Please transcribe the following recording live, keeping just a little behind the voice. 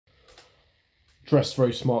dressed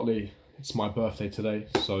very smartly. It's my birthday today,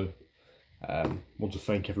 so want to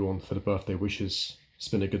thank everyone for the birthday wishes. It's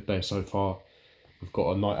been a good day so far. We've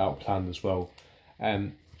got a night out planned as well.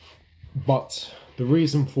 But the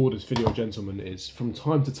reason for this video, gentlemen, is from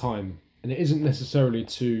time to time, and it isn't necessarily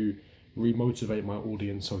to re-motivate my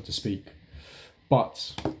audience, so to speak,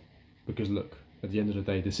 but because look, at the end of the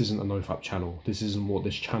day, this isn't a Nofap channel. This isn't what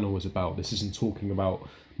this channel is about. This isn't talking about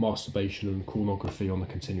masturbation and pornography on a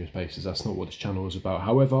continuous basis. That's not what this channel is about.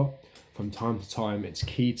 However, from time to time, it's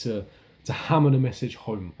key to hammer the message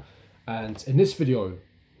home. And in this video,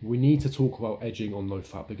 we need to talk about edging on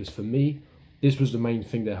Nofap, because for me, this was the main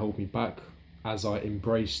thing that held me back as I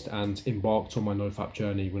embraced and embarked on my Nofap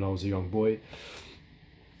journey when I was a young boy.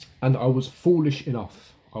 And I was foolish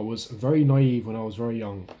enough, I was very naive when I was very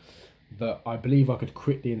young, that I believe I could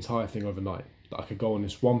quit the entire thing overnight. That I could go on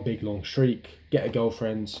this one big long streak, get a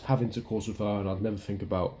girlfriend, have intercourse with her, and I'd never think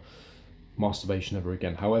about masturbation ever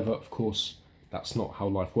again. However, of course, that's not how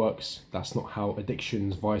life works. That's not how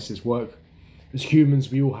addictions, vices work. As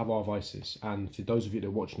humans, we all have our vices. And for those of you that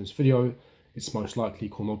are watching this video, it's most likely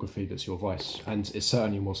pornography that's your vice. And it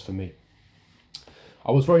certainly was for me.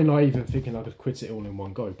 I was very naive in thinking I could quit it all in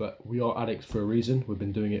one go, but we are addicts for a reason. We've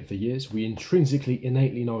been doing it for years. We intrinsically,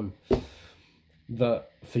 innately know that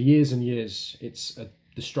for years and years, it's a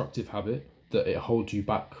destructive habit, that it holds you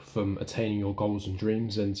back from attaining your goals and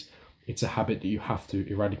dreams, and it's a habit that you have to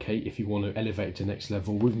eradicate if you want to elevate to the next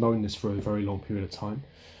level. We've known this for a very long period of time,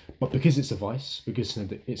 but because it's a vice, because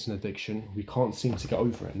it's an addiction, we can't seem to get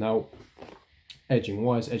over it. Now, edging,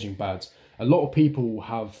 why is edging bad? A lot of people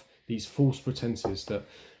have these false pretenses that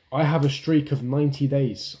I have a streak of 90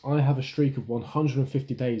 days, I have a streak of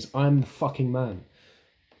 150 days, I'm the fucking man.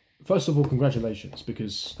 First of all, congratulations,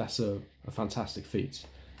 because that's a fantastic feat.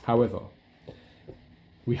 However,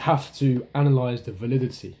 we have to analyse the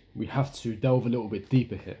validity. We have to delve a little bit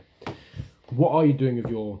deeper here. What are you doing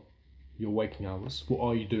with your waking hours? What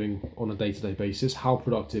are you doing on a day-to-day basis? How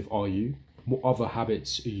productive are you? What other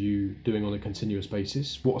habits are you doing on a continuous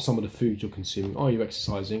basis? What are some of the foods you're consuming? Are you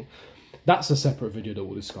exercising? That's a separate video that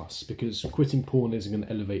we'll discuss, because quitting porn isn't going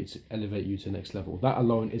to elevate you to the next level. That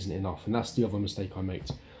alone isn't enough, and that's the other mistake I made.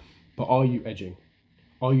 But are you edging?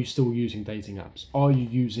 Are you still using dating apps? Are you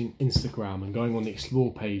using Instagram and going on the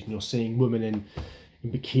explore page and you're seeing women in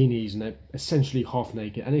bikinis and they're essentially half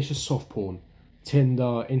naked and it's just soft porn?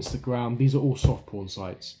 Tinder, Instagram, these are all soft porn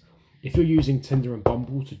sites. If you're using Tinder and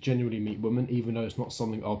Bumble to genuinely meet women, even though it's not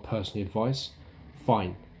something I'll personally advise,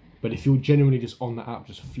 fine. But if you're genuinely just on the app,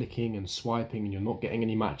 just flicking and swiping and you're not getting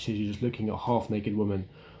any matches, you're just looking at half naked women,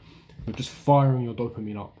 you're just firing your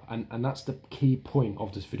dopamine up. And that's the key point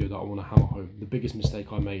of this video that I want to hammer home. The biggest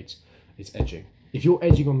mistake I made is edging. If you're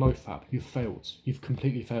edging on Nofap, you've failed. You've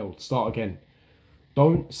completely failed. Start again.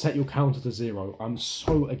 Don't set your counter to 0. I'm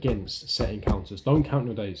so against setting counters. Don't count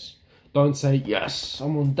your days. Don't say, yes,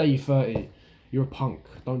 I'm on day 30. You're a punk.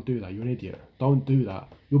 Don't do that. You're an idiot. Don't do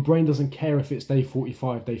that. Your brain doesn't care if it's day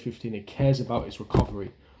 45, day 15. It cares about its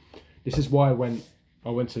recovery. This is why when I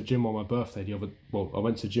went to the gym on my birthday I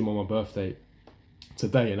went to the gym on my birthday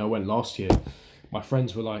today, and I went last year. My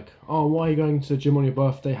friends were like, oh, why are you going to the gym on your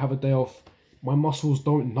birthday? Have a day off. My muscles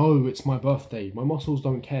don't know it's my birthday. My muscles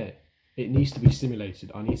don't care. It needs to be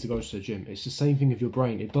stimulated. I need to go to the gym. It's the same thing with your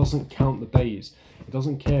brain. It doesn't count the days. It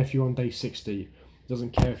doesn't care if you're on day 60. It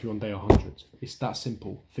doesn't care if you're on day 100. It's that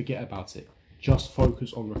simple. Forget about it. Just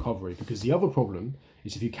focus on recovery. Because the other problem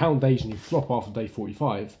is if you count days and you flop after day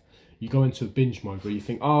 45, you go into a binge mode where you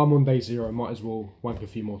think, oh, I'm on day 0, I might as well wank a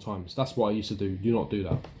few more times. That's what I used to do. Do not do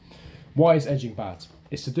that. Why is edging bad?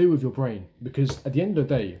 It's to do with your brain. Because at the end of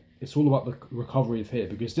the day, it's all about the recovery of here.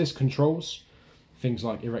 Because this controls things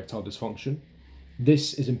like erectile dysfunction.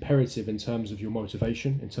 This is imperative in terms of your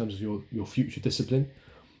motivation, in terms of your future discipline.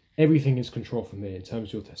 Everything is controlled from there in terms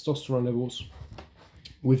of your testosterone levels.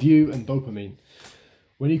 With you and dopamine,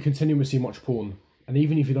 when you continuously watch porn, and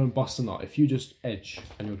even if you don't bust a nut, if you just edge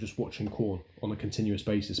and you're just watching porn on a continuous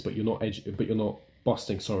basis, but you're not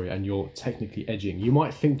busting, and you're technically edging, you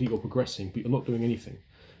might think that you're progressing, but you're not doing anything,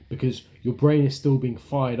 because your brain is still being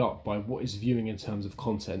fired up by what it's viewing in terms of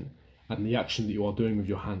content and the action that you are doing with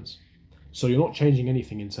your hands. So you're not changing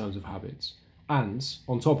anything in terms of habits. And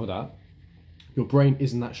on top of that, your brain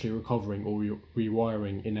isn't actually recovering or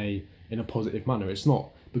rewiring in a positive manner. It's not,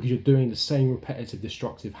 because you're doing the same repetitive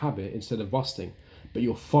destructive habit instead of busting, but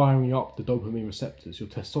you're firing up the dopamine receptors. Your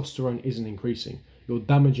testosterone isn't increasing. You're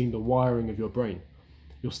damaging the wiring of your brain.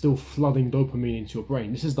 You're still flooding dopamine into your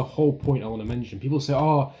brain. This is the whole point I want to mention. People say,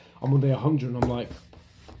 oh, I'm on day 100, and I'm like,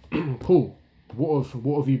 cool. What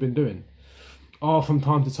have you been doing? Oh, from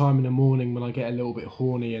time to time in the morning when I get a little bit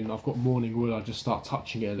horny and I've got morning wood, I just start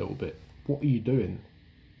touching it a little bit. What are you doing?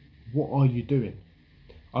 What are you doing?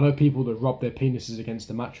 I know people that rub their penises against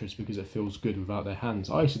the mattress because it feels good without their hands.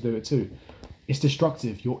 I used to do it too. It's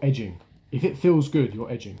destructive. You're edging. If it feels good, you're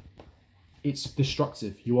edging. It's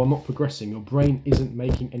destructive. You are not progressing. Your brain isn't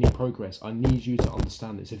making any progress. I need you to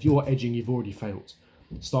understand this. If you're edging, you've already failed.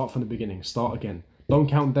 Start from the beginning. Start again. Don't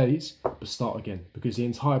count days, but start again, because the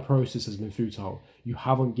entire process has been futile. You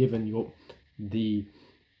haven't given the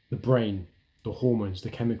brain, the hormones, the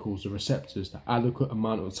chemicals, the receptors, the adequate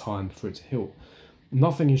amount of time for it to heal.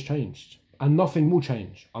 Nothing has changed, and nothing will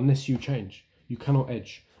change unless you change. You cannot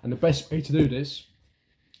edge. And the best way to do this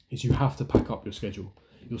is you have to pack up your schedule.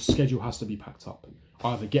 Your schedule has to be packed up.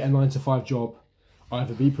 Either get a 9-to-5 job,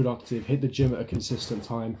 either be productive, hit the gym at a consistent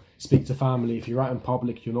time, speak to family. If you're out in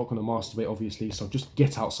public, you're not going to masturbate, obviously, so just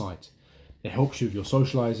get outside. It helps you with your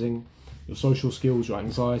socializing, your social skills, your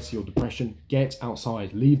anxiety, your depression. Get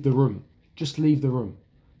outside. Leave the room. Just leave the room.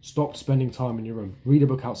 Stop spending time in your room. Read a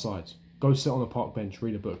book outside. Go sit on a park bench,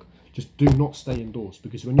 read a book. Just do not stay indoors,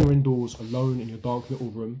 because when you're indoors alone in your dark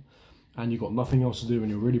little room and you've got nothing else to do and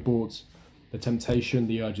you're really bored, the temptation,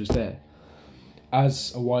 the urge is there.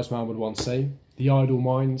 As a wise man would once say, the idle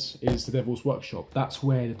mind is the devil's workshop. That's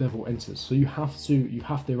where the devil enters. So you have to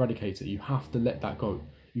eradicate it. You have to let that go.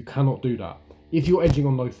 You cannot do that. If you're edging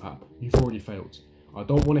on Nofap, you've already failed. I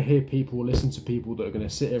don't want to hear people, listen to people that are going to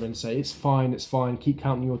sit here and say, it's fine, keep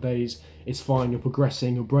counting your days, it's fine, you're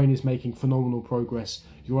progressing, your brain is making phenomenal progress,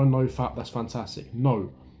 you're on Nofap, that's fantastic.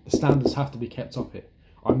 No, the standards have to be kept up here.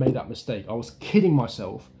 I made that mistake. I was kidding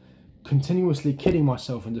myself, continuously kidding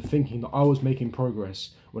myself into thinking that I was making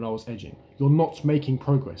progress when I was edging. You're not making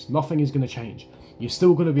progress. Nothing is going to change. You're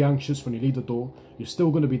still going to be anxious when you leave the door. You're still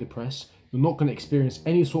going to be depressed. You're not going to experience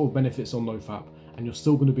any sort of benefits on Nofap, and you're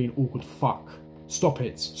still going to be an awkward fuck. Stop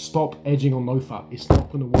it. Stop edging on Nofap. It's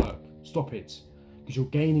not going to work. Stop it. Because you're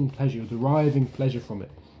gaining pleasure. You're deriving pleasure from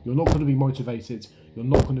it. You're not going to be motivated. You're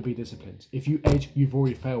not going to be disciplined. If you edge, you've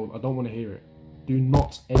already failed. I don't want to hear it. Do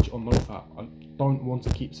not edge on Nofap. I don't want to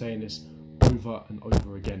keep saying this over and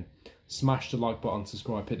over again. Smash the like button,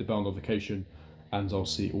 subscribe, hit the bell notification, and I'll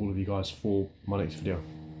see all of you guys for my next video.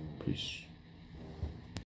 Peace.